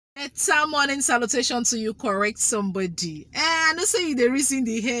It's a morning salutation to you, correct somebody. I know say you the reason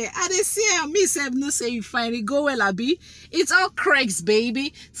the hair. I dey see me self no say you finally go well, Abi. It's all Craig's,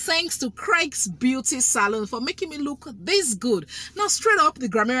 baby. Thanks to Craig's Beauty Salon for making me look this good. Now, straight up, the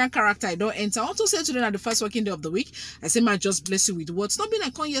grammarian character I don't enter. I want to say today at the first working day of the week. I say, my just bless you with words. Not being I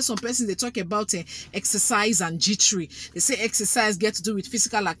can't hear some persons they talk about exercise and jittery. They say exercise get to do with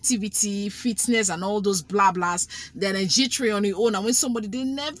physical activity, fitness, and all those blah blahs. Then a jittery on your own. And when somebody they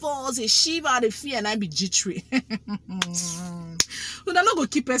never say shiver, they fear, and I be jittery. But I'm not gonna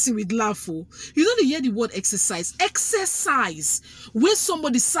keep person with laugh. Oh. You don't hear the word exercise. Exercise. When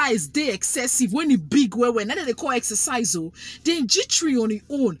somebody size they excessive, when it big when now they call exercise, oh, then jittery on its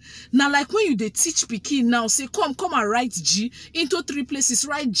own. Now, like when you they teach pikin now, say come and write G into 3 places,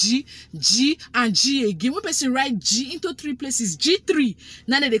 write G, and G again. When person write G into 3 places, G3.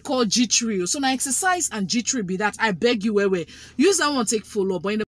 Now they call jittery. So now exercise and jittery be that. I beg you, use that one take follow, but in the